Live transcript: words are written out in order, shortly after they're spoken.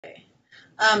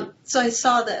So I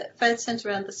saw that Fed sent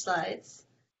around the slides,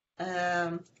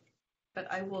 but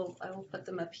I will put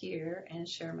them up here and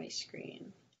share my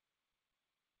screen.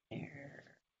 Here.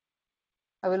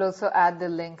 I will also add the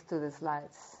link to the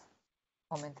slides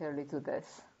momentarily to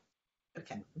this.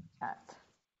 Okay. Chat.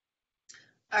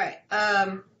 All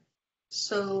right.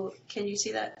 So can you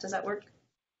see that? Does that work?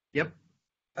 Yep.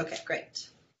 Okay, great.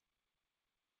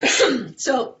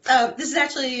 So this is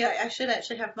actually, I should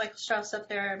actually have Michael Strauss up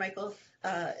there. Michael.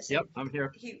 Yep, I'm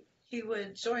here. He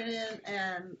would join in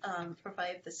and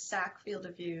provide the SAC field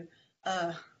of view,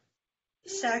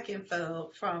 SAC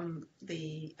info from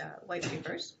the white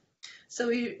papers. So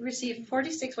we received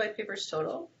 46 white papers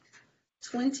total.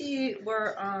 20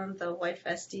 were on the White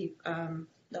Fest Deep,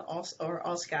 the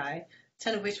all sky,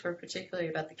 10 of which were particularly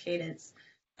about the cadence.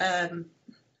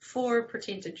 4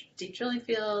 pertain to deep drilling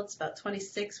fields, about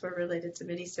 26 were related to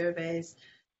mini surveys,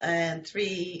 and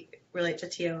 3 relate to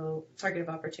TO targeted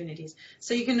opportunities.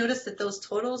 So you can notice that those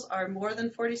totals are more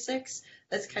than 46.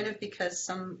 That's kind of because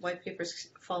some white papers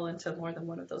fall into more than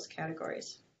one of those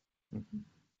categories. Mm-hmm.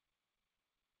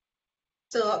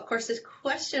 So, of course, this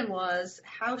question was,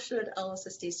 how should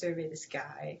LSSD survey the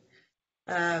sky?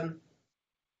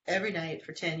 Every night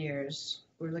for 10 years,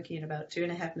 we're looking at about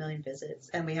 2.5 million visits,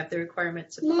 and we have the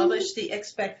requirement to publish the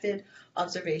expected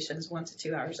observations 1 to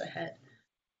 2 hours ahead.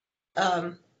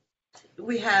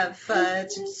 We have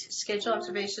scheduled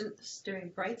observations during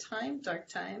bright time, dark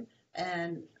time,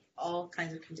 and all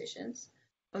kinds of conditions.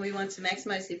 And we want to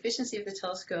maximize the efficiency of the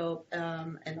telescope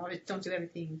and don't do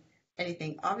anything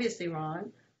obviously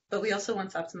wrong, but we also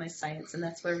want to optimize science, and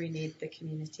that's where we need the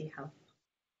community help.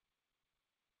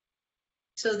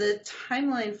 So the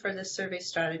timeline for the survey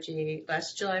strategy,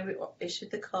 last July we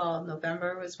issued the call.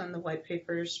 November was when the white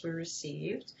papers were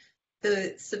received.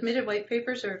 The submitted white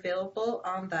papers are available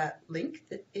on that link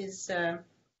that is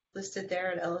listed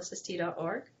there at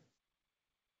lsst.org.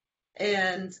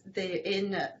 And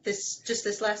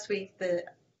this last week, the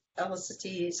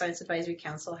LSST Science Advisory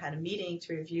Council had a meeting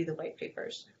to review the white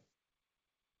papers.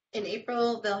 In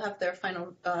April, they'll have their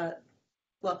final,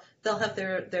 they'll have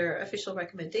their official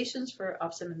recommendations for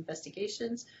OPSIM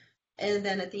investigations. And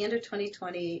then at the end of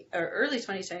 2020, or early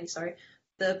 2020,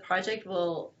 the project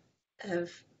will have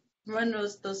run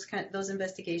those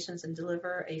investigations and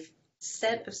deliver a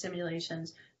set of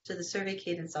simulations to the Survey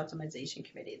Cadence Optimization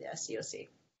Committee, the SCOC.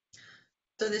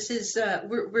 So this is,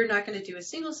 we're not going to do a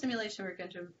single simulation, we're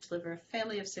going to deliver a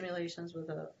family of simulations with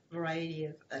a variety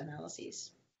of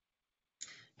analyses.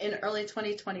 In early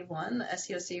 2021, the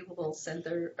SCOC will send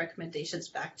their recommendations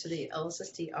back to the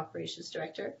LSST Operations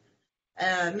Director.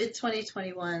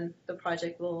 Mid-2021, the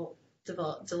project will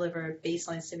deliver a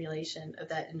baseline simulation of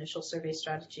that initial survey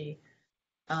strategy,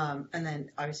 and then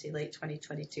obviously late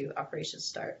 2022 operations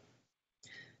start.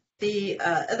 The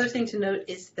other thing to note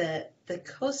is that the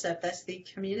COSEP, that's the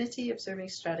Community Observing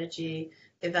Strategy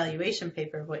Evaluation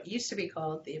Paper, what used to be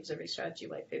called the Observing Strategy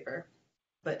White Paper,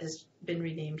 but has been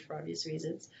renamed for obvious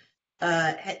reasons,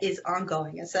 is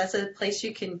ongoing. And so that's a place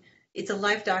it's a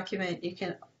live document. You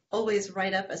can always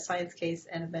write up a science case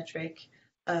and a metric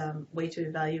way to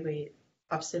evaluate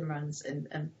OPSIM runs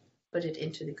and put it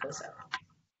into the COSEP.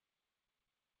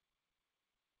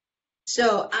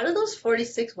 So out of those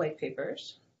 46 white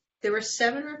papers, there were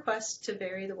 7 requests to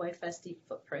vary the White Fest Deep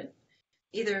footprint,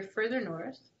 either further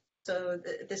north. So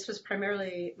this was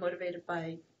primarily motivated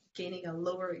by gaining a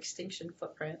lower extinction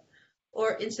footprint,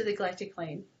 or into the galactic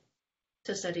plane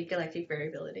to study galactic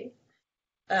variability,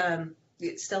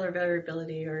 stellar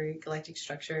variability or galactic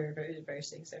structure, various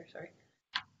things there, sorry.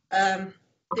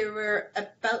 There were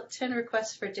about 10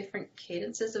 requests for different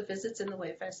cadences of visits in the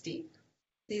White Fest Deep.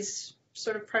 These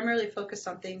sort of primarily focus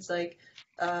on things like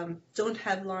don't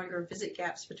have longer visit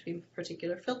gaps between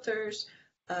particular filters,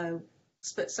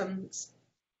 some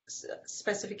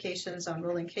specifications on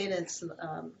rolling cadence,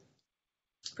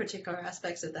 particular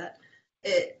aspects of that.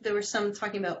 There were some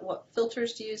talking about what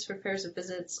filters to use for pairs of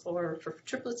visits or for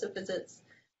triplets of visits.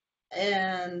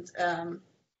 And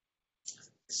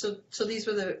so these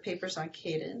were the papers on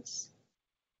cadence.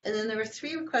 And then there were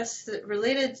 3 requests that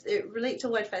relate to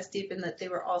White Fest Deep in that they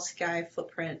were all sky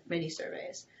footprint mini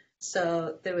surveys.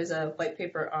 So there was a white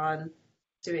paper on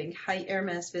doing high air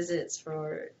mass visits,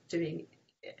 for doing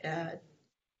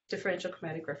differential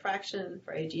chromatic refraction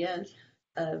for AGN,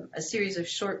 a series of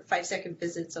short 5-second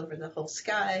visits over the whole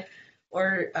sky,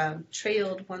 or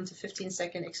trailed 1 to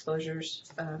 15-second exposures,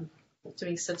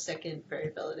 doing sub-second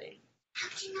variability. How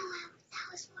did you know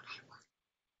that was what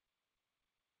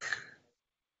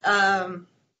I wanted?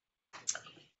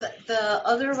 The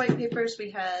other white papers, we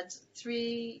had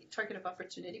 3 target of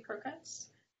opportunity programs.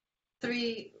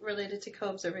 3 related to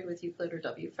co-observing with Euclid or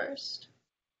W first,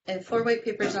 and 4 white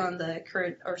papers on the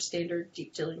current or standard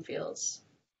deep drilling fields.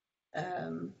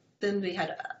 Then we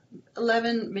had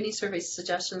 11 mini survey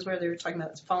suggestions where they were talking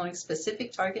about following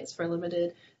specific targets for a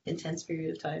limited, intense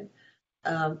period of time.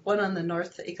 1 on the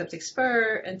North Ecliptic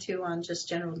Spur and 2 on just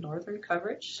general northern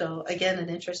coverage. So again, an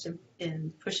interest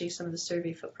in pushing some of the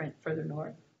survey footprint further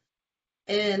north.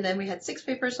 And then we had 6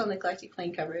 papers on the galactic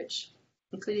plane coverage,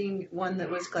 including 1 that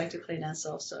was galactic plane as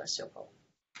well, celestial pole.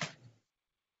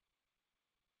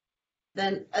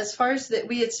 Then as far as that,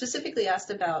 we had specifically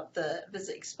asked about the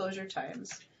visit exposure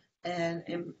times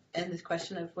and the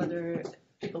question of whether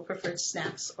people preferred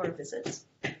snaps or visits.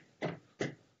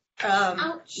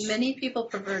 Many people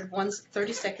preferred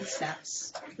 30-second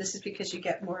snaps. This is because you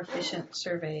get more efficient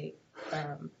survey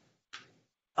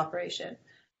operation.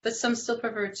 But some still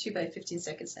prefer 2 by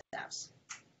 15-second snaps,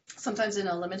 sometimes in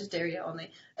a limited area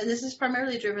only. And this is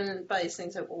primarily driven by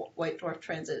things like white dwarf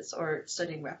transits or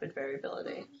studying rapid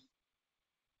variability.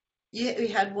 We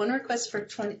had 1 request for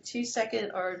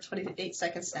 22-second or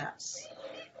 28-second snaps,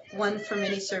 1 for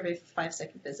mini survey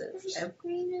 5-second visits. The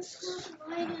screen is not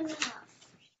wide enough.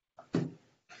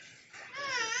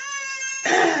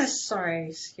 Sorry,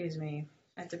 excuse me.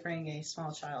 I had to bring a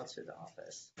small child to the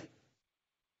office.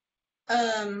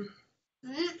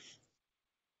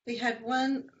 We had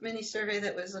 1 mini survey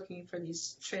that was looking for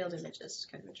these trailed images. It's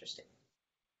kind of interesting.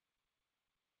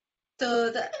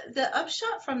 So the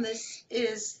upshot from this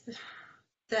is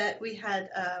that we had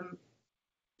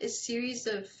a series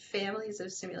of families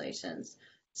of simulations.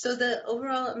 So the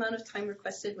overall amount of time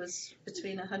requested was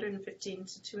between 115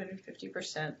 to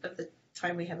 250% of the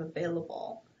time we have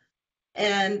available.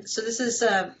 And so this is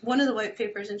one of the white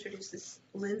papers introduced this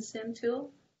Lynne sim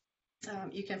tool.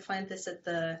 You can find this at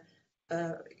the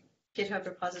GitHub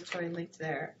repository linked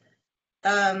there.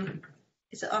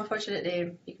 It's an unfortunate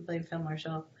name. You can blame Phil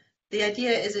Marshall. The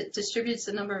idea is it distributes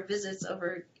the number of visits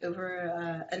over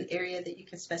an area that you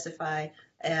can specify.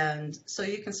 And so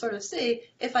you can sort of say,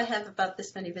 if I have about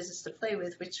this many visits to play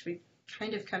with, which we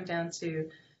kind of come down to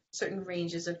certain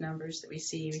ranges of numbers that we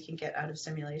see we can get out of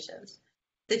simulations,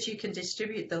 that you can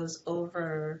distribute those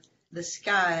over the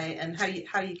sky and how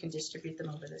you can distribute them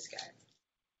over the sky.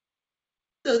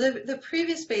 So the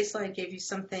previous baseline gave you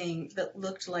something that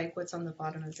looked like what's on the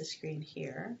bottom of the screen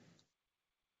here.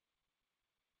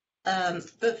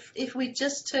 But if we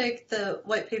just took the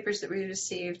white papers that we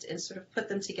received and sort of put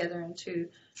them together into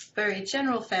very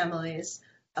general families,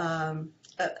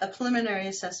 a preliminary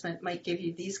assessment might give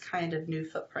you these kind of new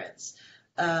footprints.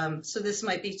 So this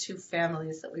might be 2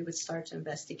 families that we would start to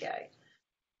investigate.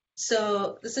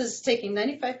 So this is taking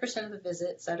 95% of the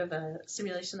visits out of a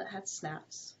simulation that had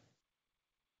snaps.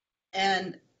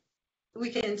 And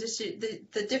we can just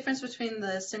the difference between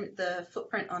the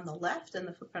footprint on the left and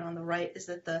the footprint on the right is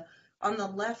that on the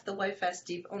left, the white fast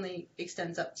deep only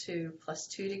extends up to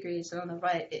 +2 degrees, and on the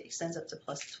right, it extends up to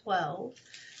 +12.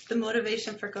 The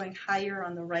motivation for going higher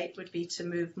on the right would be to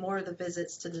move more of the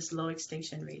visits to this low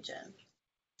extinction region.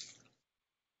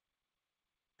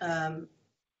 And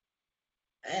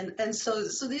so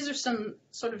these are some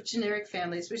sort of generic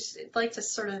families. We'd like to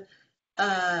sort of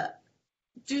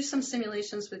do some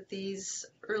simulations with these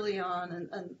early on,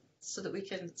 and so that we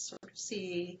can sort of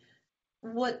see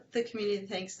what the community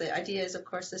thinks. The idea is, of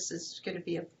course, this is going to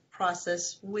be a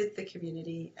process with the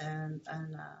community and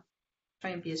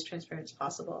try and be as transparent as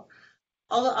possible.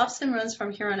 All the OpSim runs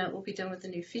from here on out will be done with the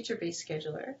new feature-based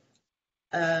scheduler.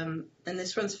 And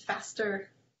this runs faster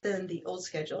than the old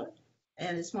scheduler,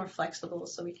 and it's more flexible,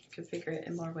 so we can configure it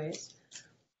in more ways.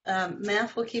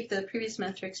 Math will keep the previous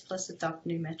metrics plus adopt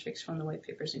new metrics from the white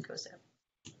papers in COSAP.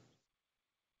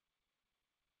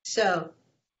 So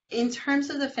in terms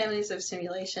of the families of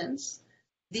simulations,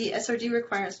 the SRD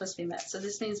requirements must be met. So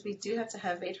this means we do have to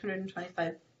have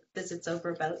 825 visits over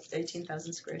about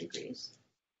 18,000 square degrees.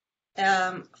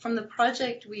 From the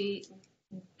project,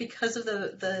 because of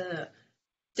the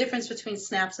difference between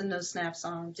snaps and no snaps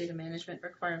on data management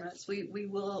requirements, we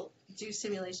will do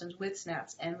simulations with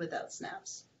snaps and without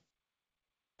snaps.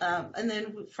 And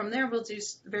then from there, we'll do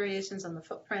variations on the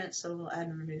footprint. So we'll add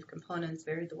and remove components,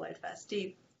 vary the wide, fast,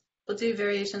 deep. We'll do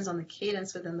variations on the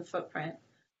cadence within the footprint.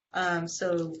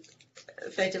 So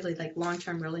effectively like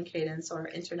long-term rolling cadence or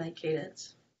internight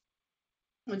cadence.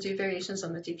 We'll do variations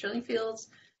on the deep drilling fields.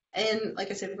 And like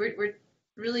I said, we're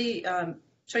really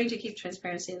trying to keep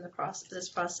transparency in this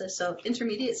process. So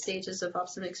intermediate stages of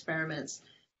OpSim experiments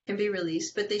can be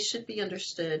released, but they should be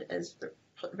understood as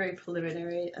very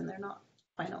preliminary, and they're not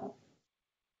final.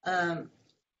 And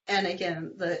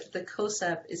again, the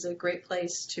COSAP is a great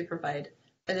place to provide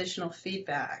additional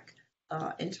feedback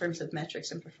in terms of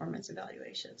metrics and performance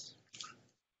evaluations.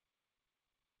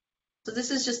 So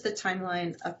this is just the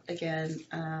timeline up again,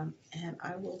 and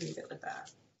I will leave it with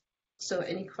that. So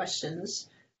any questions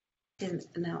can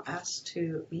now ask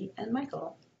to me and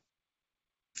Michael.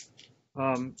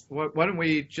 Why don't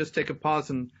we just take a pause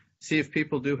and see if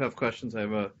people do have questions? I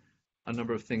have a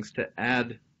number of things to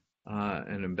add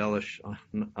and embellish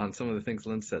on some of the things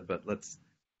Lynne said, but let's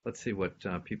see what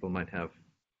people might have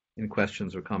in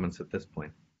questions or comments at this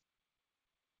point.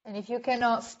 And if you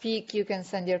cannot speak, you can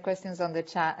send your questions on the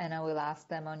chat and I will ask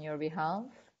them on your behalf.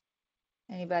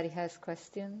 Anybody has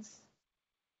questions?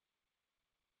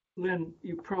 Lynne,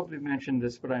 you probably mentioned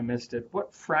this, but I missed it.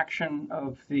 What fraction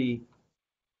of the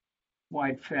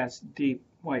wide, fast, deep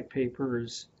white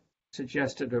papers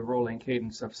suggested a rolling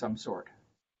cadence of some sort?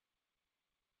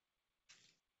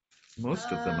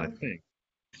 Most of them, I think.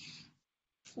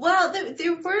 Well,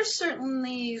 there were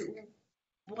certainly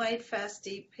wide, fast,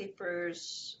 deep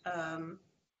papers,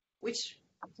 which,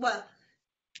 well,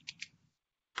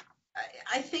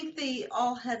 I think they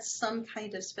all had some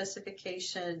kind of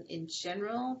specification in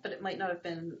general, but it might not have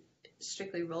been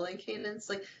strictly rolling cadence.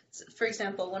 Like, for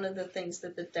example, one of the things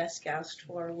that the desk asked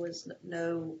for was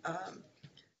no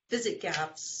visit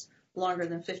gaps longer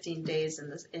than 15 days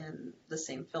in the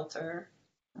same filter.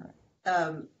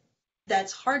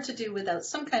 That's hard to do without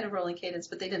some kind of rolling cadence,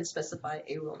 but they didn't specify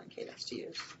a rolling cadence to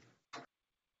use.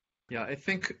 Yeah, I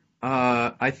think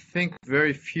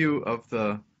very few of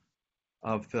the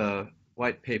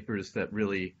white papers that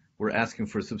really were asking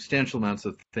for substantial amounts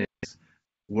of things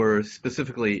were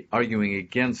specifically arguing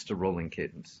against a rolling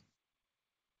cadence,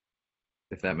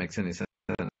 if that makes any sense.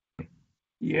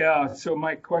 Yeah, so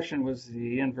my question was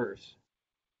the inverse.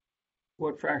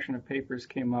 What fraction of papers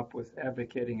came up with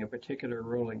advocating a particular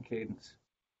rolling cadence?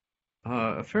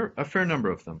 A fair number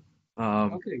of them.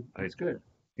 Okay, that's good.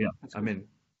 Yeah, that's I good. mean,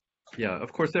 yeah,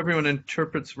 of course, everyone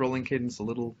interprets rolling cadence a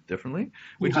little differently,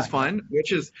 which is fine.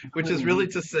 Which is really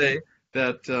to say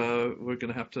that we're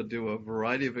going to have to do a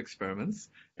variety of experiments,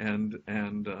 and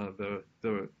the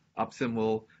OpSim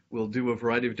will do a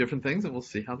variety of different things, and we'll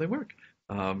see how they work,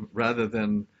 rather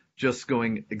than just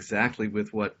going exactly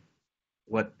with what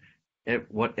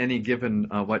any given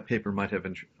white paper might have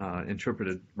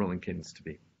interpreted rolling cadence to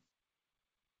be.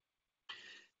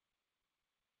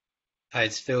 Hi,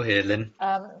 it's Phil here, Lynne.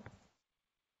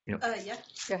 Yeah.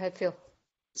 Go ahead, Phil.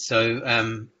 So,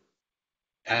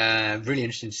 really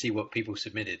interesting to see what people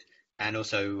submitted, and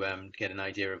also get an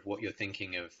idea of what you're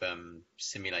thinking of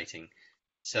simulating.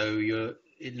 So,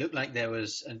 it looked like there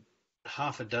was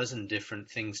half a dozen different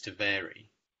things to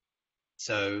vary.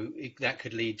 So that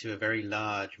could lead to a very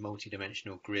large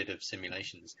multi-dimensional grid of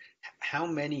simulations. How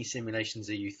many simulations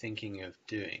are you thinking of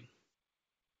doing?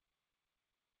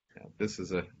 Yeah, this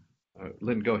is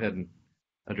Lynne, go ahead and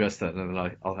address that, and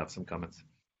then I'll have some comments.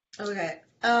 Okay.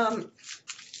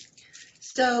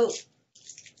 So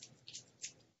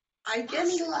I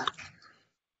guess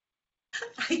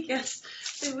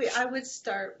I would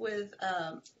start with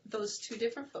those two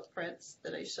different footprints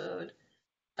that I showed,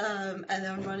 and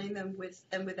then running them with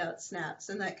and without snaps,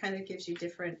 and that kind of gives you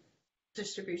different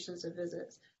distributions of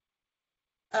visits.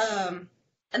 And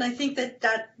I think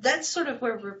that's sort of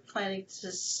where we're planning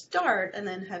to start, and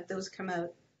then have those come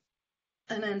out.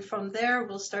 And then from there,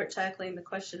 we'll start tackling the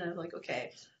question of like,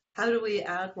 okay, how do we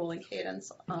add rolling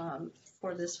cadence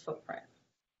for this footprint?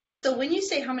 So when you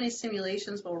say how many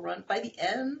simulations we'll run, by the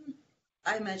end,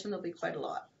 I imagine there'll be quite a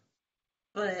lot.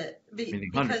 But Meaning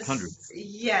because hundreds.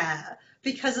 Yeah,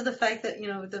 because of the fact that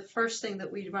the first thing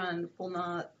that we run will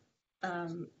not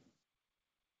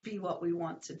be what we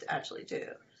want to actually do.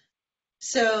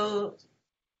 So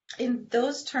in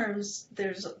those terms,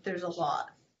 there's a lot.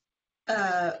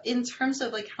 In terms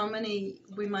of like how many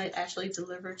we might actually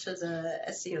deliver to the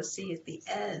SCOC at the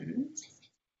end,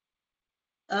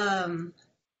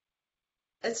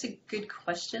 that's a good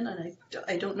question, and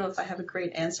I don't know if I have a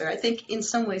great answer. I think in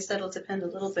some ways that'll depend a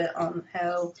little bit on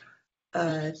how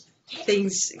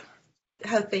things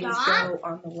go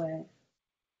on the way.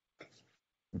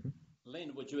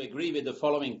 Lynne, would you agree with the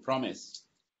following promise?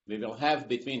 We will have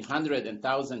between 100 and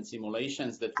 1,000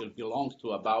 simulations that will belong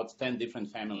to about 10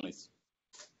 different families.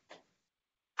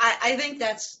 I think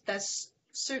that's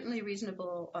certainly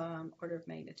reasonable order of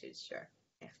magnitude, sure.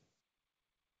 Yeah.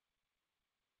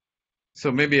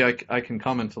 So maybe I can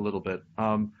comment a little bit.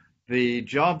 The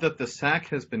job that the SAC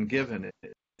has been given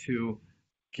to,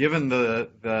 given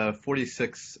the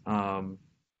 46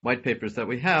 white papers that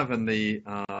we have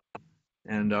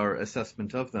and our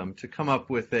assessment of them, to come up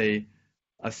with a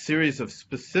series of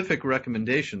specific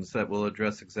recommendations that will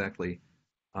address exactly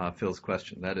Phil's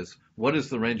question. That is, what is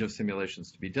the range of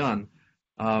simulations to be done?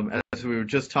 As we were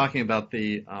just talking about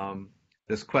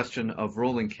this question of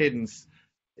rolling cadence,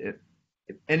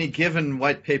 any given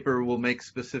white paper will make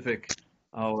specific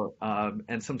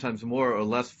and sometimes more or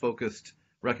less focused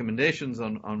recommendations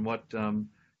on what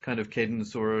kind of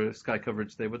cadence or sky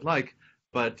coverage they would like.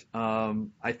 But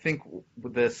I think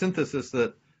the synthesis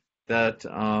that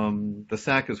the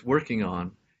SAC is working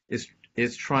on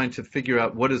is trying to figure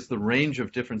out what is the range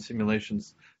of different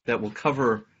simulations that will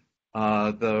cover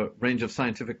the range of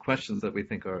scientific questions that we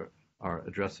think are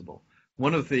addressable.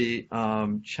 One of the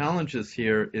challenges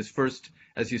here is first,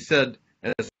 as you said,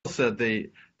 as Phil said,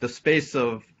 the space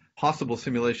of possible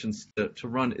simulations to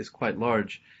run is quite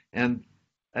large. And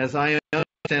as I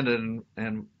understand it,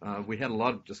 and we had a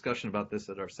lot of discussion about this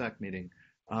at our SAC meeting,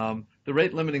 the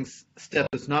rate limiting step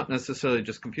is not necessarily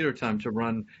just computer time to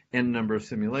run n number of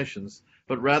simulations,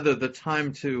 but rather the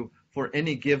time for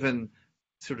any given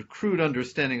sort of crude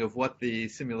understanding of what the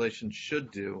simulation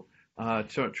should do,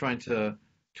 trying to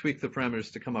tweak the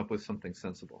parameters to come up with something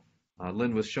sensible.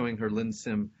 Lynne was showing her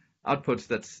LynnSim outputs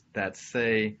that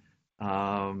say,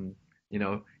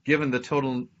 given the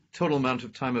total amount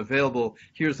of time available,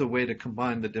 here's a way to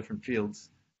combine the different fields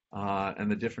and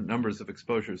the different numbers of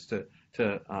exposures so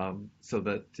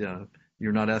that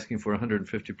you're not asking for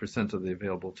 150% of the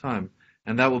available time,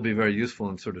 and that will be very useful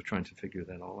in sort of trying to figure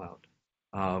that all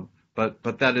out.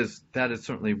 But that is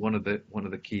certainly one of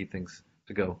the key things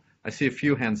to go. I see a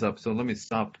few hands up, so let me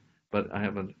stop. But I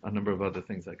have a number of other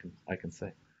things I can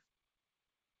say.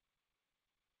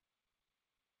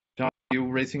 John, are you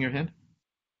raising your hand?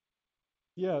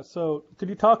 Yeah, so could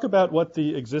you talk about what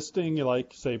the existing,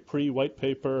 like, say, pre-white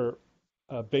paper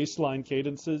baseline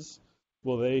cadences,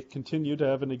 will they continue to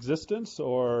have an existence,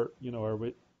 or, are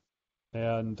we,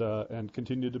 and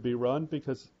continue to be run?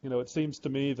 Because, it seems to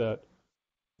me that,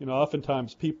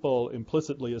 oftentimes people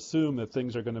implicitly assume that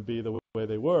things are going to be the way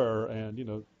they were, and,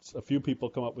 a few people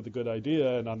come up with a good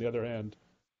idea, and on the other hand,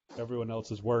 everyone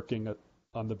else is working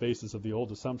on the basis of the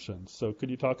old assumptions. So could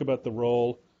you talk about the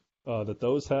role that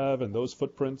those have and those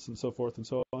footprints and so forth and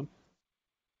so on?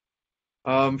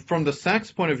 From the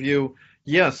SAC's point of view,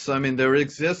 yes. I mean, there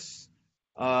exists,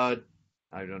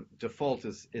 default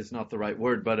is not the right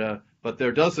word, but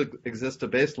there does exist a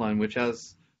baseline which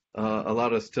has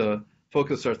allowed us to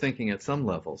focus our thinking at some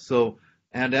level. So,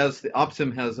 and as the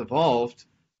OpSim has evolved,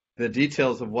 the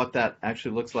details of what that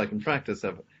actually looks like in practice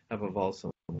have evolved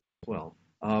so as well.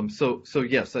 So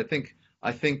yes, I think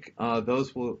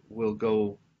those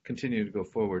will continue to go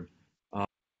forward.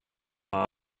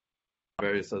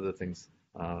 Various other things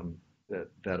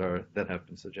that have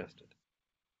been suggested.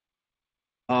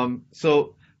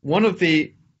 So one of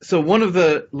the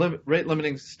rate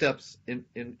limiting steps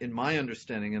in my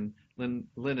understanding, and Lynne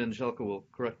and Zeljko will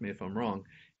correct me if I'm wrong,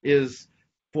 is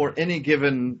for any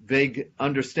given vague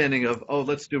understanding of,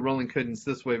 let's do rolling cadence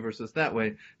this way versus that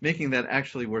way, making that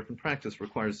actually work in practice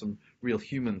requires some real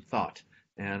human thought,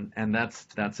 and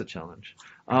that's a challenge.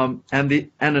 And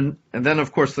then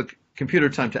of course the computer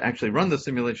time to actually run the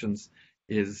simulations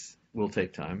will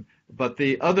take time. But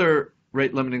the other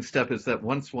rate limiting step is that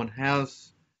once one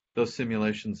has those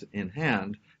simulations in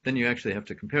hand, then you actually have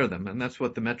to compare them, and that's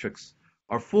what the metrics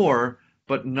are for.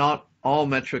 But not all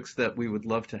metrics that we would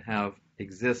love to have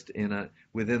exist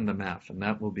within the MAF, and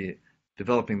that will be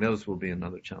developing those will be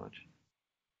another challenge.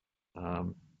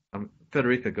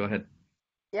 Federica, go ahead.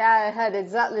 Yeah, I had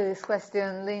exactly this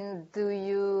question. Lynne, do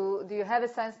you have a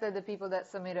sense that the people that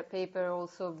submit a paper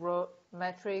also wrote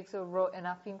metrics or wrote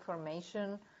enough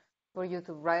information for you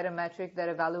to write a metric that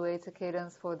evaluates a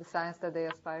cadence for the science that they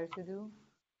aspire to do?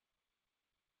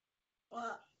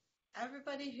 Well,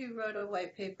 everybody who wrote a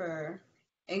white paper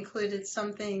included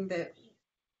something that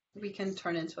we can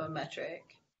turn into a metric.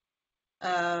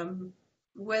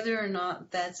 Whether or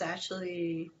not that's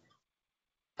actually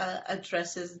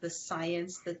addresses the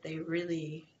science that they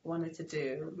really wanted to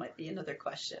do might be another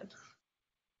question.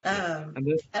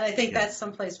 And I think that's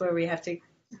someplace where we have to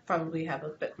probably have a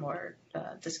bit more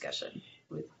discussion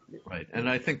with. Right, and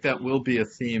I think that will be a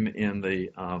theme in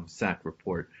the SAC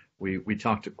report. We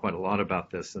talked quite a lot about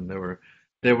this, and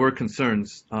there were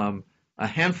concerns. A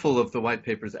handful of the white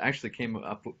papers actually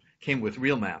came with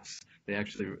real maps. They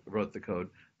actually wrote the code.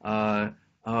 A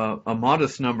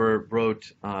modest number wrote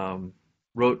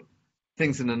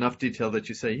things in enough detail that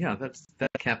you say, yeah, that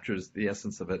captures the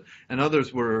essence of it. And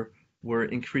others were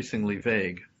increasingly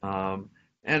vague.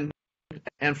 And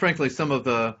frankly, some of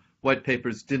the white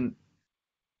papers didn't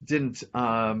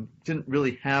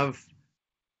really have.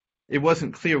 It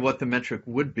wasn't clear what the metric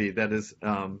would be. That is,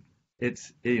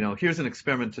 it's, here's an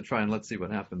experiment to try and let's see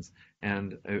what happens.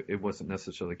 And it wasn't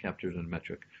necessarily captured in a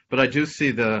metric. But I do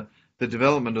see the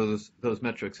development of those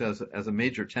metrics as a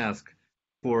major task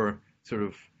for sort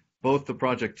of both the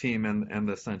project team and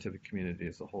the scientific community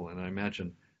as a whole. And I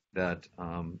imagine that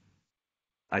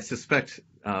I suspect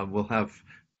we'll have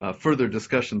further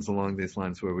discussions along these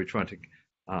lines where we try to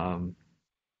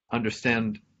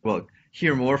understand, well,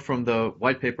 hear more from the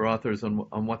white paper authors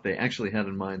on what they actually had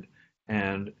in mind,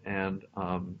 and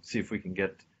see if we can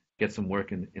get some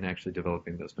work in actually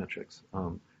developing those metrics.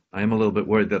 I am a little bit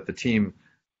worried that the team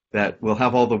that will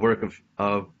have all the work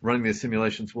of running these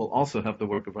simulations will also have the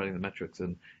work of writing the metrics,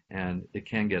 and it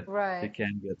can get a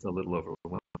little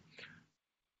overwhelming.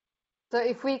 So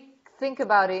if we think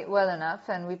about it well enough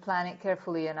and we plan it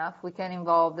carefully enough, we can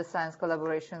involve the science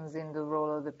collaborations in the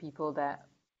role of the people that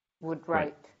would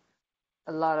write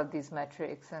a lot of these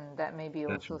metrics, and that may be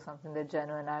also something that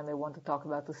Jenna and I may want to talk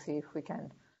about to see if we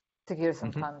can secure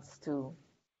some funds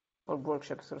or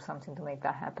workshops or something to make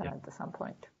that happen at some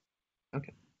point.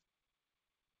 Okay.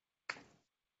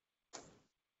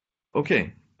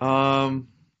 Okay.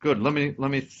 Good. Let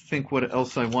me think what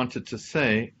else I wanted to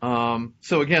say.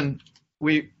 So again,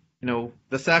 the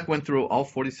SAC went through all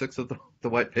 46 of the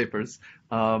white papers,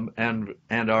 and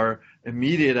our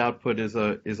immediate output is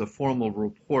a formal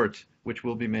report which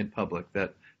will be made public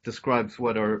that describes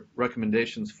what our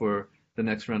recommendations for the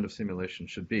next round of simulation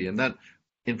should be, and that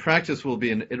in practice will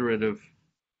be an iterative.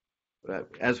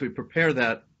 As we prepare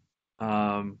that,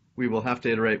 we will have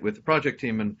to iterate with the project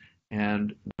team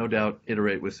and no doubt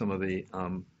iterate with some of the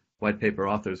white paper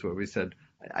authors where we said,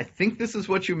 I think this is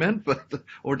what you meant,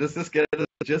 or does this get at the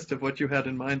gist of what you had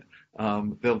in mind?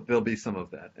 There'll be some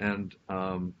of that. And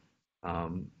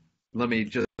let me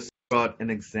just throw out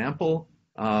an example.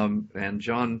 And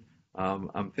John,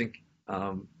 I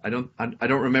don't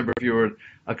remember if you were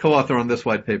a co-author on this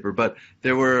white paper, but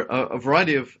there were a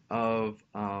variety of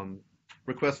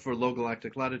requests for low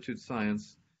galactic latitude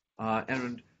science,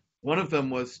 and one of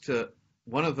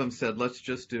them said, let's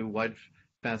just do wide,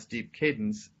 fast, deep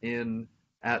cadence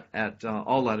at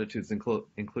all latitudes,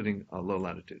 including low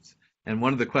latitudes. And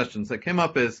one of the questions that came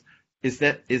up is does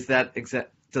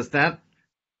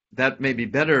that may be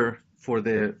better for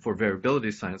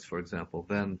variability science, for example,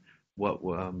 than what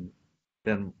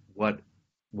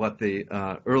the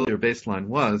earlier baseline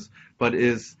was? But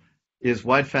is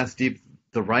wide, fast, deep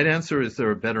the right answer? Is there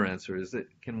a better answer?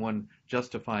 Can one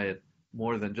justify it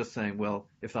more than just saying, well,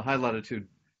 if the high latitude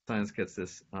science gets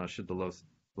this, should the low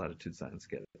latitude science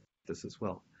get this as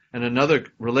well? And another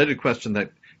related question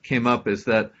that came up is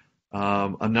that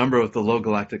a number of the low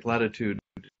galactic latitude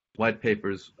white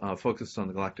papers focused on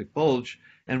the galactic bulge,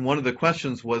 and one of the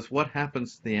questions was what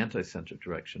happens to the anti-centric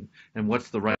direction, and what's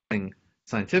the right thing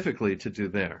scientifically to do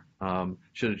there?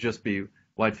 Should it just be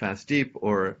wide, fast, deep,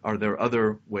 or are there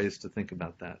other ways to think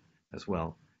about that as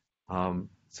well?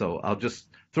 So I'll just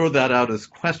throw that out as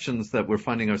questions that we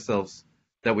found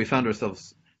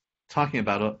ourselves talking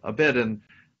about a bit. And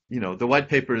the white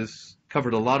papers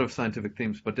covered a lot of scientific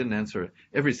themes, but didn't answer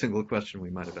every single question we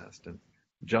might have asked. And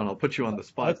John, I'll put you on the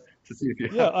spot to see if you.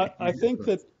 Yeah, I think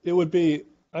that it would be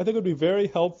very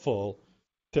helpful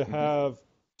to have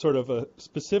sort of a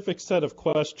specific set of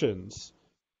questions,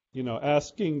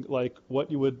 asking like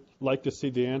what you would like to see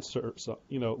the answers,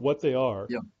 what they are.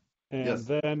 Yeah. And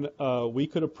then we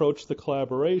could approach the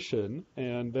collaboration,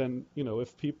 and then,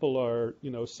 if people are,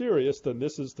 serious, then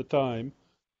this is the time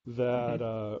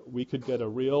that we could get a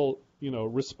real,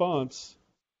 response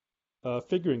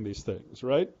figuring these things,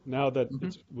 right? Now that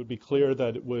it would be clear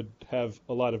that it would have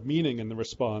a lot of meaning in the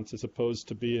response as opposed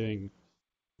to being,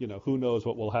 who knows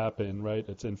what will happen, right?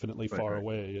 It's infinitely far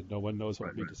away and no one knows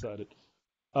what will be decided.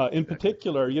 In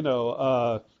particular,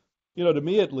 to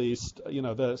me at least,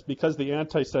 because the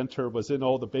anti-center was in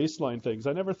all the baseline things,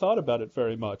 I never thought about it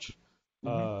very much.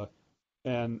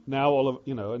 And now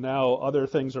now other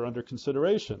things are under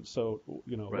consideration. So,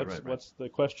 what's the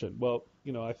question? Well,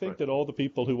 I think that all the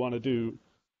people who want to do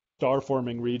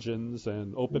star-forming regions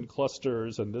and open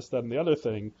clusters and this, that, and the other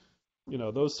thing,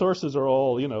 those sources are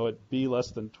all, at B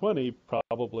less than 20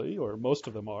 probably, or most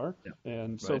of them are,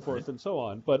 and so forth and so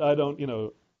on. But I don't,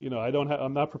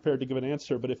 I'm not prepared to give an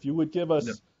answer. But if you would give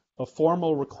us a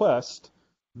formal request,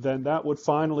 then that would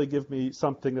finally give me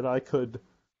something that I could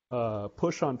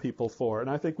push on people for, and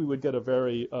I think we would get a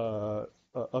very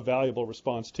a valuable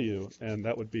response to you, and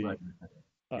that would be.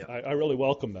 I really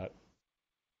welcome that.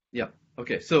 Yeah.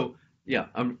 Okay. So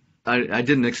I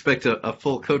didn't expect a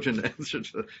full cogent answer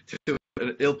to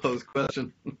an ill-posed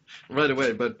question right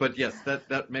away, but yes,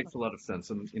 that makes a lot of sense.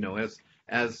 And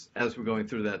as we're going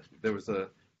through that, there was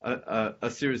a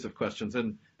series of questions.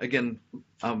 And again,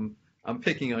 I'm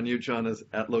picking on you, John, as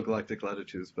at low galactic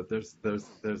latitudes, but there's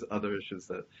other issues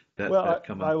that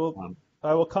come up.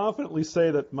 I will confidently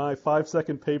say that my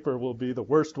 5-second paper will be the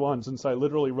worst one, since I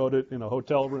literally wrote it in a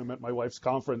hotel room at my wife's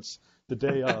conference the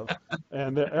day of.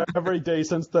 And every day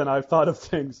since then, I've thought of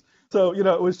things. So,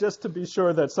 it was just to be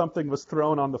sure that something was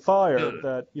thrown on the fire,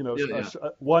 that,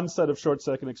 one set of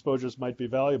short-second exposures might be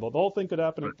valuable. The whole thing could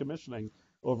happen in commissioning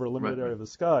over a limited area of the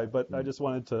sky, but I just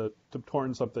wanted to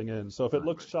turn something in. So if it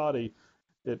looks shoddy,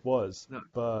 it was. No,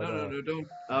 but, no, don't.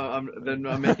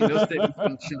 I'm making no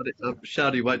statements on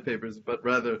shoddy white papers, but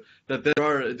rather that there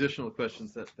are additional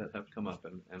questions that have come up,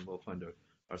 and we'll find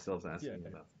ourselves asking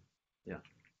about. Yeah.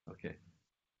 Okay.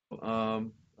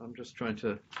 I'm just trying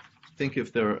to think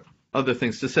if there are other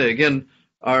things to say. Again,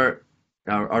 our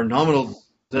nominal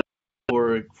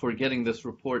deadline for getting this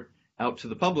report out to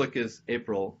the public is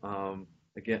April.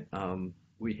 Again,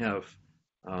 we have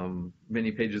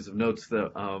many pages of notes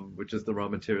that which is the raw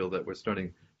material that we're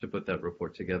starting to put that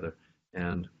report together.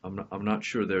 And I'm not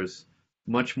sure there's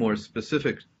much more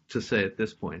specific to say at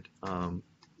this point.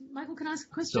 Michael, can I ask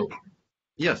a question?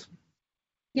 Yes.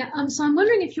 Yeah. So I'm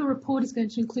wondering if your report is going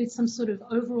to include some sort of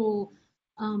overall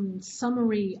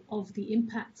summary of the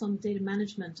impacts on data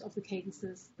management of the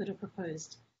cadences that are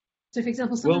proposed. So, for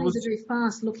example, some of these are very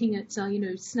fast, looking at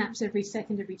snaps every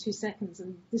second, every 2 seconds,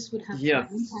 and this would have an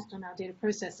impact on our data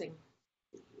processing.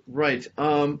 Right.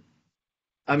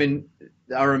 I mean,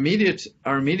 our immediate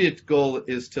goal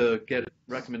is to get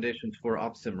recommendations for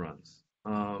OpSim runs,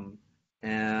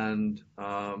 and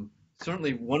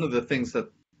certainly one of the things that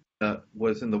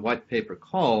was in the white paper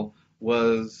call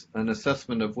was an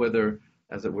assessment of whether,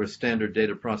 as it were, standard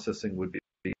data processing would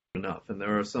be enough, and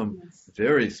there are some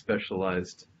very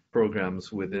specialized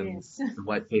programs within the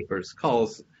white paper's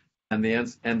calls, and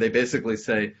they basically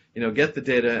say, get the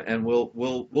data and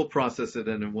we'll process it,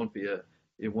 and it won't be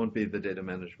the data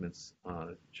management's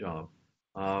job.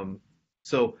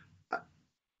 So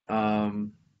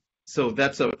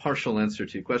that's a partial answer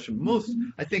to your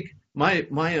question. I think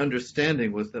my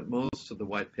understanding was that most of the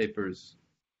white papers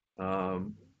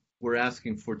were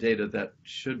asking for data that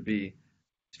should be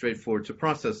straightforward to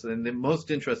process, and the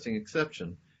most interesting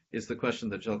exception is the question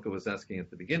that Zeljko was asking at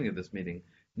the beginning of this meeting,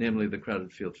 namely the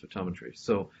crowded field photometry.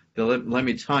 So let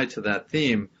me tie to that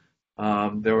theme.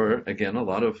 There were, again, a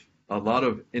lot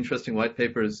of interesting white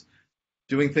papers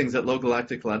doing things at low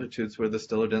galactic latitudes where the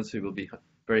stellar density will be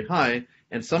very high,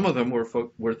 and some of them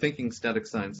were thinking static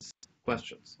science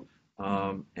questions.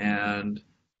 And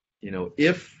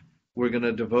if we're going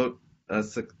to devote a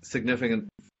significant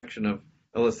fraction of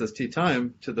LSST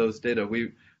time to those data,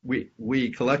 we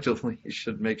collectively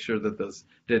should make sure that those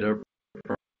data are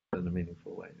processed in a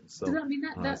meaningful way. And so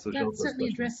that certainly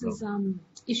addresses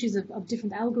issues of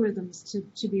different algorithms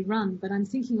to be run. But I'm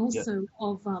thinking also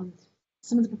of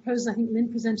some of the proposals. I think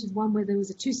Lynne presented one where there was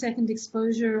a 2-second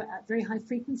exposure at very high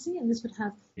frequency, and this would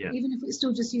have, even if it's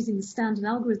still just using the standard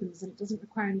algorithms and it doesn't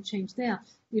require any change there,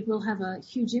 it will have a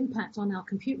huge impact on our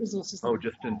compute resources.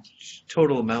 Just in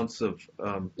total amounts of...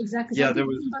 exactly. So there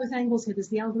was both angles here. There's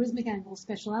the algorithmic angle,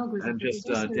 special algorithm. And just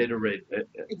data rate.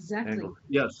 Exactly. Angle.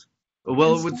 Yes.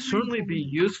 Well, it would certainly be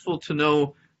useful to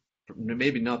know,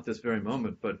 maybe not this very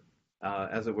moment, but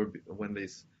as it were,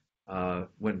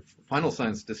 when final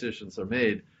science decisions are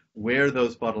made, where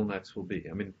those bottlenecks will be.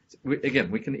 I mean, we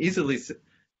can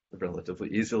relatively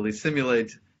easily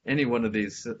simulate any one of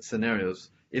these scenarios.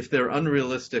 If they're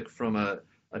unrealistic from a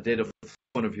data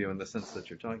point of view, in the sense that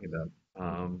you're talking about,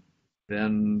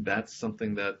 then that's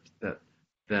something that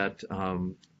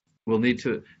will need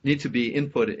to be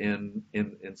input in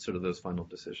sort of those final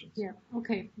decisions. Yeah.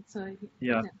 Okay. So.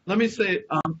 Yeah. Let me say,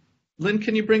 Lynne,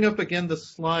 can you bring up again the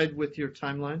slide with your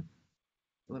timeline?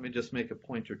 Let me just make a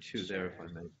point or two there, if I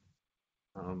may.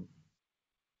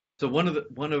 So one of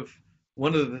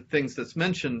the things that's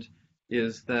mentioned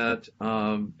is that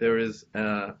there is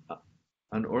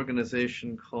an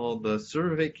organization called the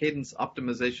Survey Cadence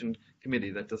Optimization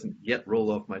Committee. That doesn't yet roll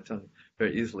off my tongue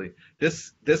very easily.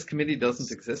 This committee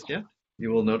doesn't exist yet.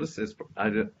 You will notice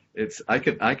I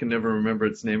can never remember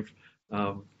its name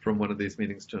from one of these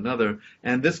meetings to another.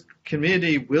 And this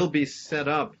committee will be set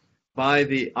up by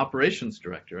the operations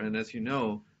director. And as you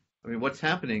know, I mean, what's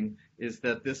happening is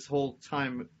that this whole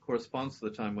time corresponds to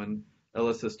the time when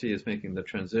LSST is making the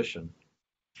transition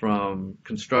from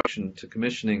construction to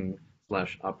commissioning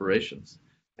 / operations.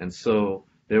 And so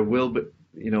there will be,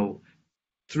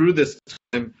 through this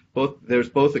time, there's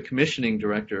both a commissioning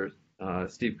director,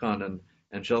 Steve Kahn,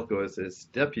 and Zeljko as his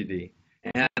deputy,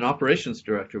 and an operations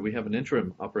director. We have an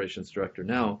interim operations director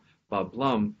now, Bob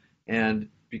Blum, and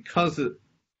because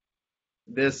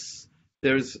there's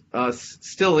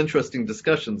still interesting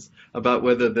discussions about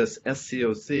whether this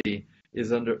SCOC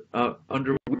is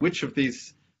under which of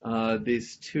these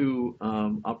two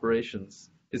operations.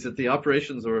 Is it the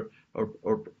operations or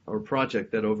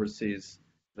project that oversees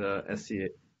the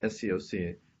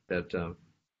SCOC? That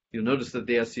you'll notice that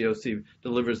the SCOC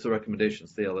delivers the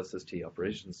recommendations, the LSST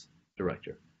operations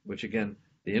director, which again,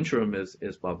 the interim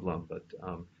is Bob Blum, but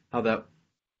how that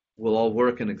will all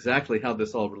work and exactly how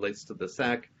this all relates to the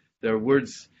SAC. There are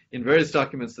words in various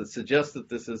documents that suggest that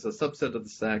this is a subset of the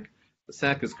SAC. The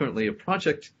SAC is currently a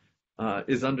project,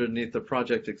 is underneath the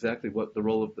project exactly what the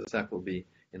role of the SAC will be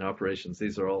in operations.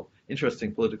 These are all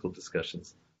interesting political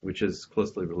discussions, which is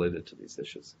closely related to these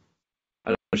issues.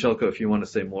 I don't know, Zeljko, if you want to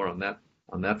say more on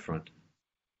that front.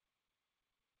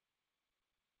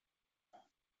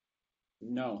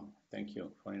 No, thank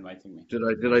you for inviting me.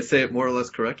 Did I say it more or less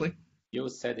correctly? You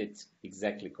said it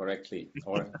exactly correctly,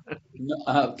 or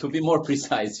to be more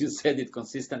precise, you said it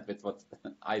consistent with what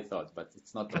I thought, but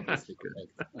it's not obviously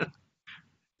correct.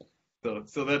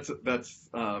 So that's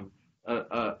a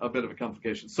bit of a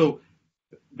complication. So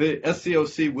the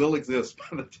SCOC will exist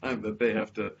by the time that they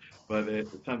have to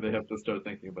start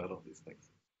thinking about all these things.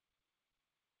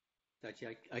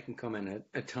 Actually, I can comment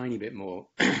a tiny bit more.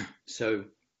 So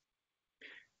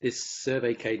this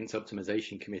survey cadence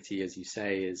optimization committee, as you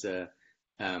say, is a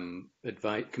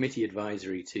committee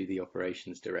advisory to the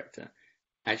operations director.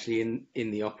 Actually, in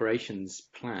the operations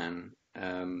plan,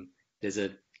 there's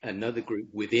another group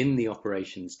within the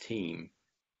operations team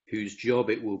whose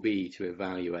job it will be to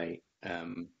evaluate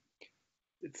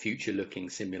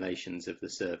future-looking simulations of the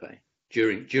survey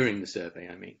during the survey.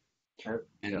 I mean,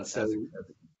 and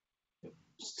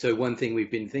so one thing we've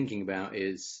been thinking about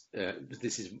is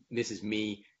this is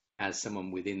me as someone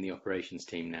within the operations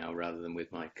team now, rather than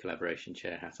with my collaboration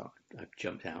chair hat on. I've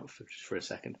jumped out for a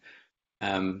second.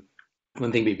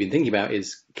 One thing we've been thinking about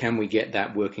is, can we get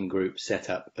that working group set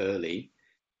up early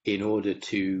in order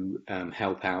to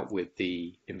help out with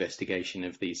the investigation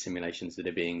of these simulations that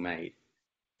are being made?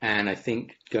 And I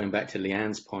think, going back to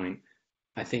Leanne's point,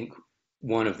 I think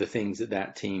one of the things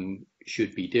that team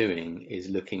should be doing is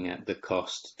looking at the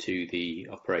cost to the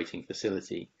operating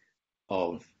facility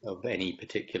of any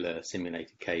particular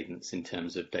simulated cadence in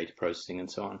terms of data processing and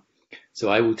so on. So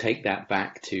I will take that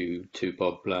back to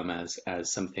Bob Blum as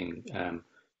something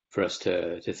for us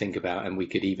to think about, and we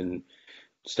could even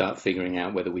start figuring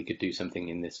out whether we could do something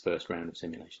in this first round of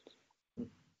simulations.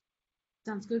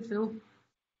 Sounds good, Phil.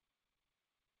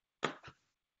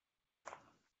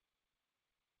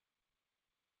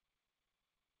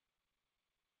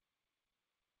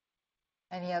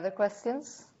 Any other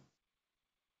questions?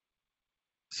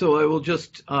 So I will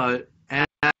just add that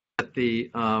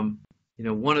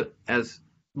as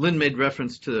Lynne made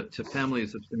reference to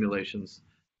families of simulations,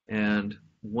 and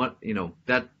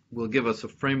that will give us a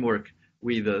framework.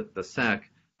 We, the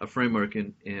SAC, a framework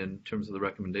in terms of the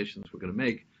recommendations we're going to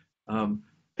make.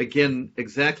 Again,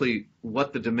 exactly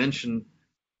what the dimension,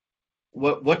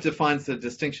 what defines the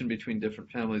distinction between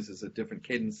different families is a different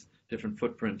cadence, different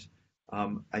footprint.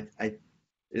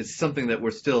 Is something that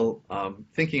we're still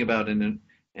thinking about and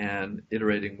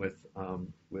iterating with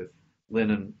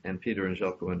Lynne and Peter and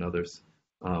Zeljko and others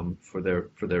for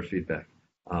their feedback.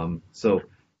 So,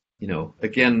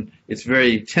 again, it's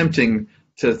very tempting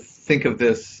to think of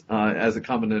this as a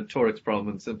combinatorics problem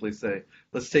and simply say,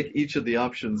 let's take each of the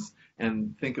options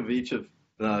and think of each of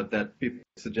that people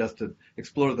suggested,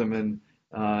 explore them in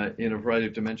a variety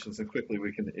of dimensions, and quickly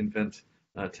we can invent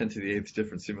 10 to the 8th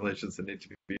different simulations that need to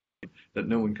be that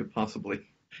no one could possibly,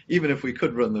 even if we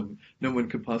could run them, no one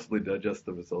could possibly digest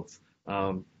the results.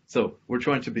 So we're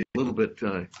trying to be a little bit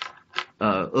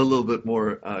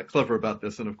more clever about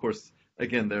this. And of course,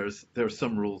 again, there are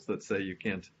some rules that say you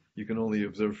can only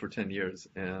observe for 10 years,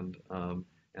 and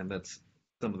that's,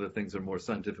 some of the things are more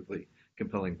scientifically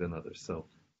compelling than others. So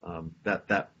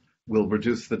that will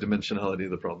reduce the dimensionality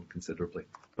of the problem considerably.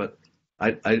 But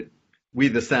we,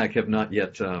 the SAC, have not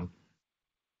yet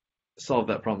solve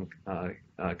that problem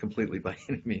completely by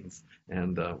any means,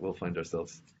 and we'll find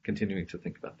ourselves continuing to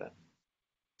think about that.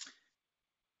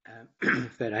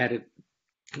 Fred, I had a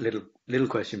little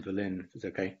question for Lynne, if it's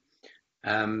okay.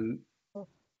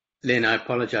 Lynne, I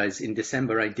apologize. In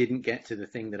December, I didn't get to the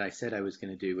thing that I said I was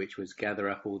going to do, which was gather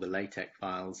up all the LaTeX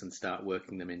files and start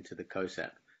working them into the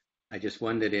COSEP. I just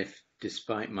wondered if,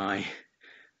 despite my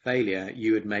failure,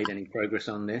 you had made any progress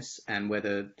on this, and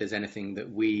whether there's anything that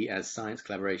we as science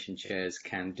collaboration chairs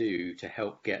can do to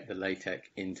help get the LaTeX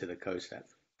into the COSEP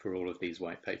for all of these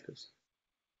white papers.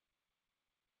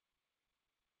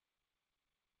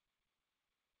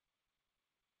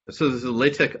 So this is the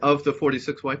LaTeX of the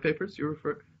 46 white papers you're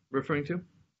referring to?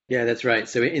 Yeah, that's right.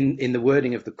 So in the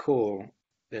wording of the call,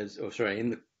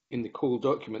 in the call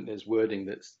document, there's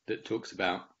wording that talks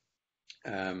about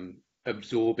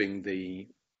absorbing the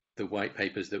white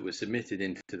papers that were submitted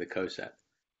into the COSAP.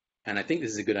 And I think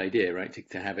this is a good idea, right?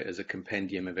 To have it as a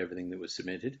compendium of everything that was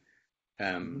submitted,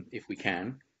 if we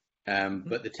can.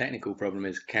 But the technical problem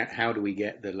is how do we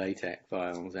get the LaTeX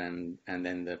files, and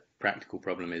then the practical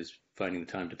problem is finding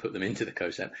the time to put them into the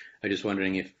COSAP. I'm just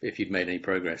wondering if you've made any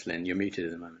progress, Lynne. You're muted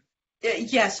at the moment.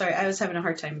 Yeah, sorry, I was having a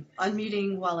hard time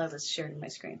unmuting while I was sharing my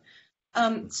screen.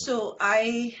 So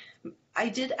I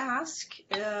did ask,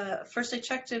 first I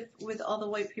checked with all the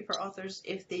white paper authors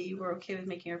if they were okay with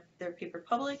making their paper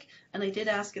public, and I did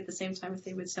ask at the same time if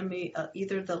they would send me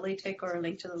either the LaTeX or a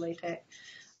link to the LaTeX.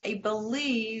 I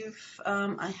believe,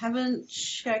 I haven't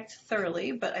checked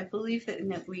thoroughly, but I believe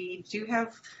that we do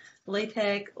have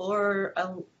LaTeX or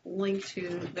a link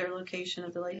to their location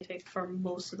of the LaTeX for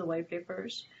most of the white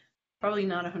papers. Probably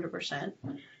not 100%.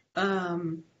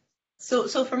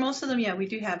 So for most of them, yeah, we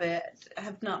do have it. I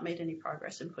have not made any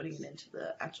progress in putting it into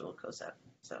the actual COSAP.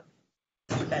 So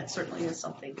that certainly is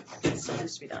something that still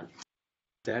needs to be done.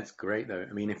 That's great, though.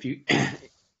 I mean, if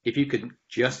you could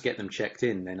just get them checked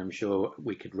in, then I'm sure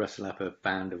we could rustle up a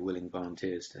band of willing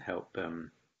volunteers to help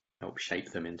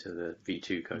shape them into the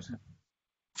V2 COSAP.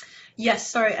 Yes,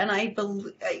 sorry, and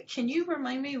can you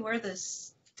remind me where the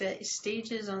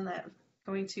stage is on that?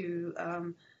 Going to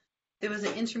there was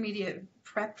an intermediate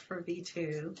prep for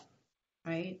V2,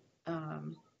 right?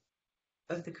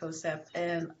 Of the COSAP,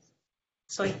 and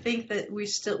so I think that we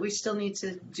still need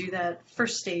to do that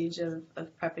first stage of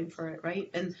prepping for it, right?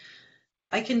 And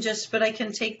I can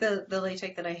take the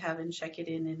LaTeX that I have and check it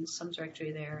in some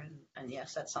directory there, and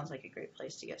yes, that sounds like a great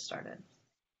place to get started.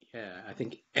 Yeah, I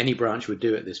think any branch would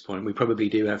do at this point. We probably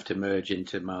do have to merge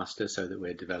into master so that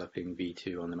we're developing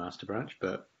V2 on the master branch,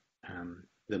 but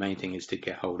the main thing is to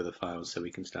get hold of the files so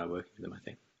we can start working with them, I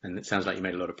think. And it sounds like you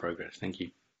made a lot of progress. Thank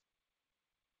you.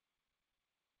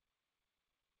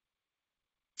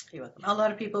 You're welcome. A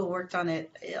lot of people worked on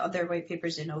it, on their white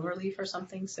papers in Overleaf or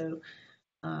something, so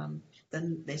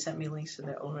then they sent me links to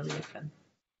their Overleaf, and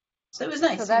so it was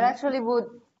nice. So that actually would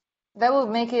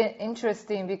make it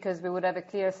interesting, because we would have a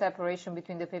clear separation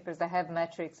between the papers that have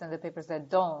metrics and the papers that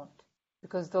don't,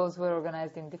 because those were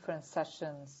organized in different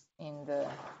sessions in the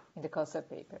COSAP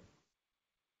paper.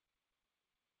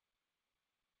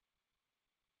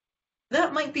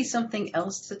 That might be something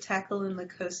else to tackle in the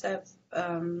COSAP.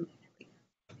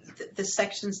 The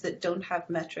sections that don't have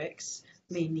metrics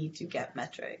may need to get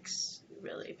metrics,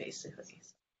 really, basically.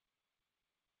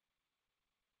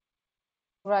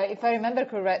 Right. If I remember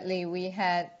correctly, we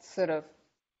had sort of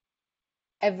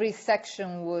every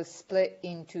section was split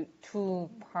into two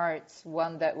parts,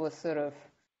 one that was sort of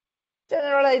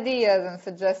general ideas and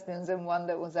suggestions, and one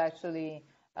that was actually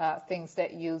things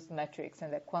that used metrics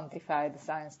and that quantified the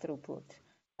science throughput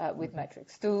with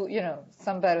metrics.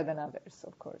 Some better than others,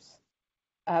 of course.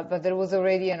 But there was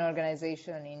already an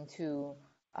organization into,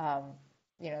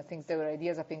 things that were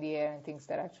ideas up in the air and things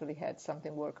that actually had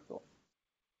something workable.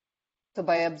 So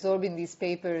by absorbing these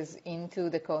papers into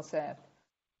the COSAP,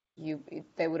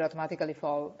 they would automatically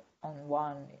fall on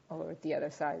one or the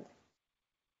other side.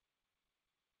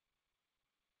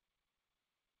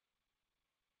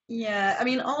 Yeah, I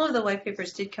mean, all of the white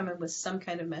papers did come in with some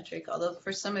kind of metric, although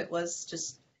for some it was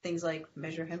just things like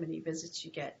measure how many visits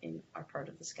you get in our part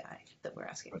of the sky that we're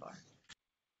asking for.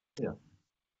 Yeah,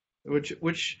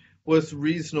 which was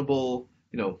reasonable.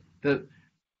 That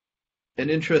an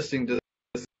interesting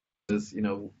is,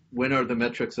 when are the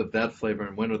metrics of that flavor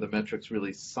and when are the metrics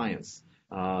really science?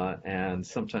 And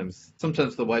sometimes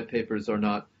the white papers are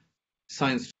not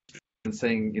science and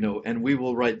saying, and we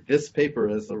will write this paper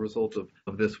as a result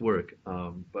of this work,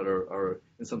 but are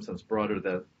in some sense broader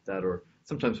that or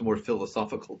sometimes more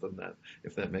philosophical than that,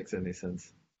 if that makes any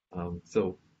sense.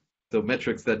 So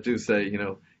metrics that do say,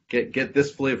 get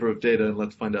this flavor of data and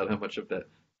let's find out how much of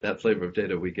that flavor of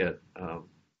data we get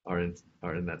are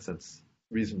in that sense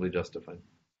reasonably justified.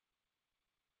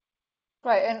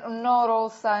 Right, and not all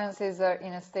sciences are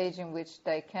in a stage in which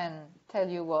they can tell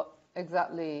you what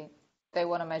exactly they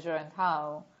want to measure and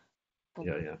how.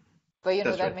 Yeah. But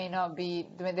That's that right. may not be.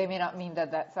 They may not mean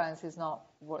that science is not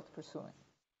worth pursuing.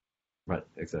 Right,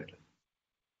 exactly.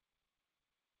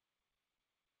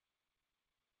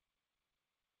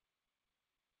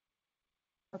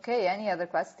 Okay, any other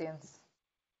questions?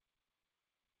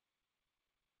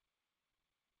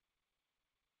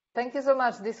 Thank you so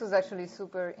much. This was actually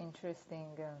super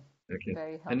interesting and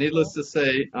very helpful. And needless to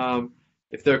say,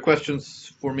 if there are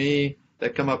questions for me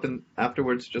that come up in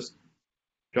afterwards, just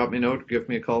drop me a note, give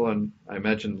me a call, and I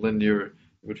imagine Lynn, you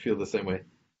would feel the same way.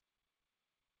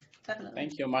 Definitely.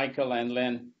 Thank you, Michael and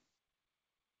Lynn.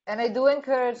 And I do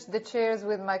encourage the chairs,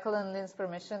 with Michael and Lynn's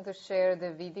permission, to share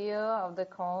the video of the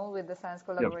call with the science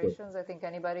collaborations. I think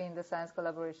anybody in the science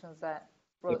collaborations that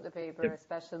wrote the paper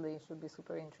especially should be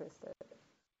super interested.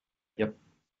 Yep.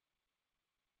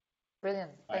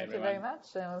 Brilliant. Bye, Thank you very everyone. much,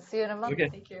 and we'll see you in a month. Okay.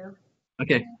 Thank you.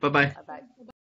 Okay. Bye-bye. Bye-bye.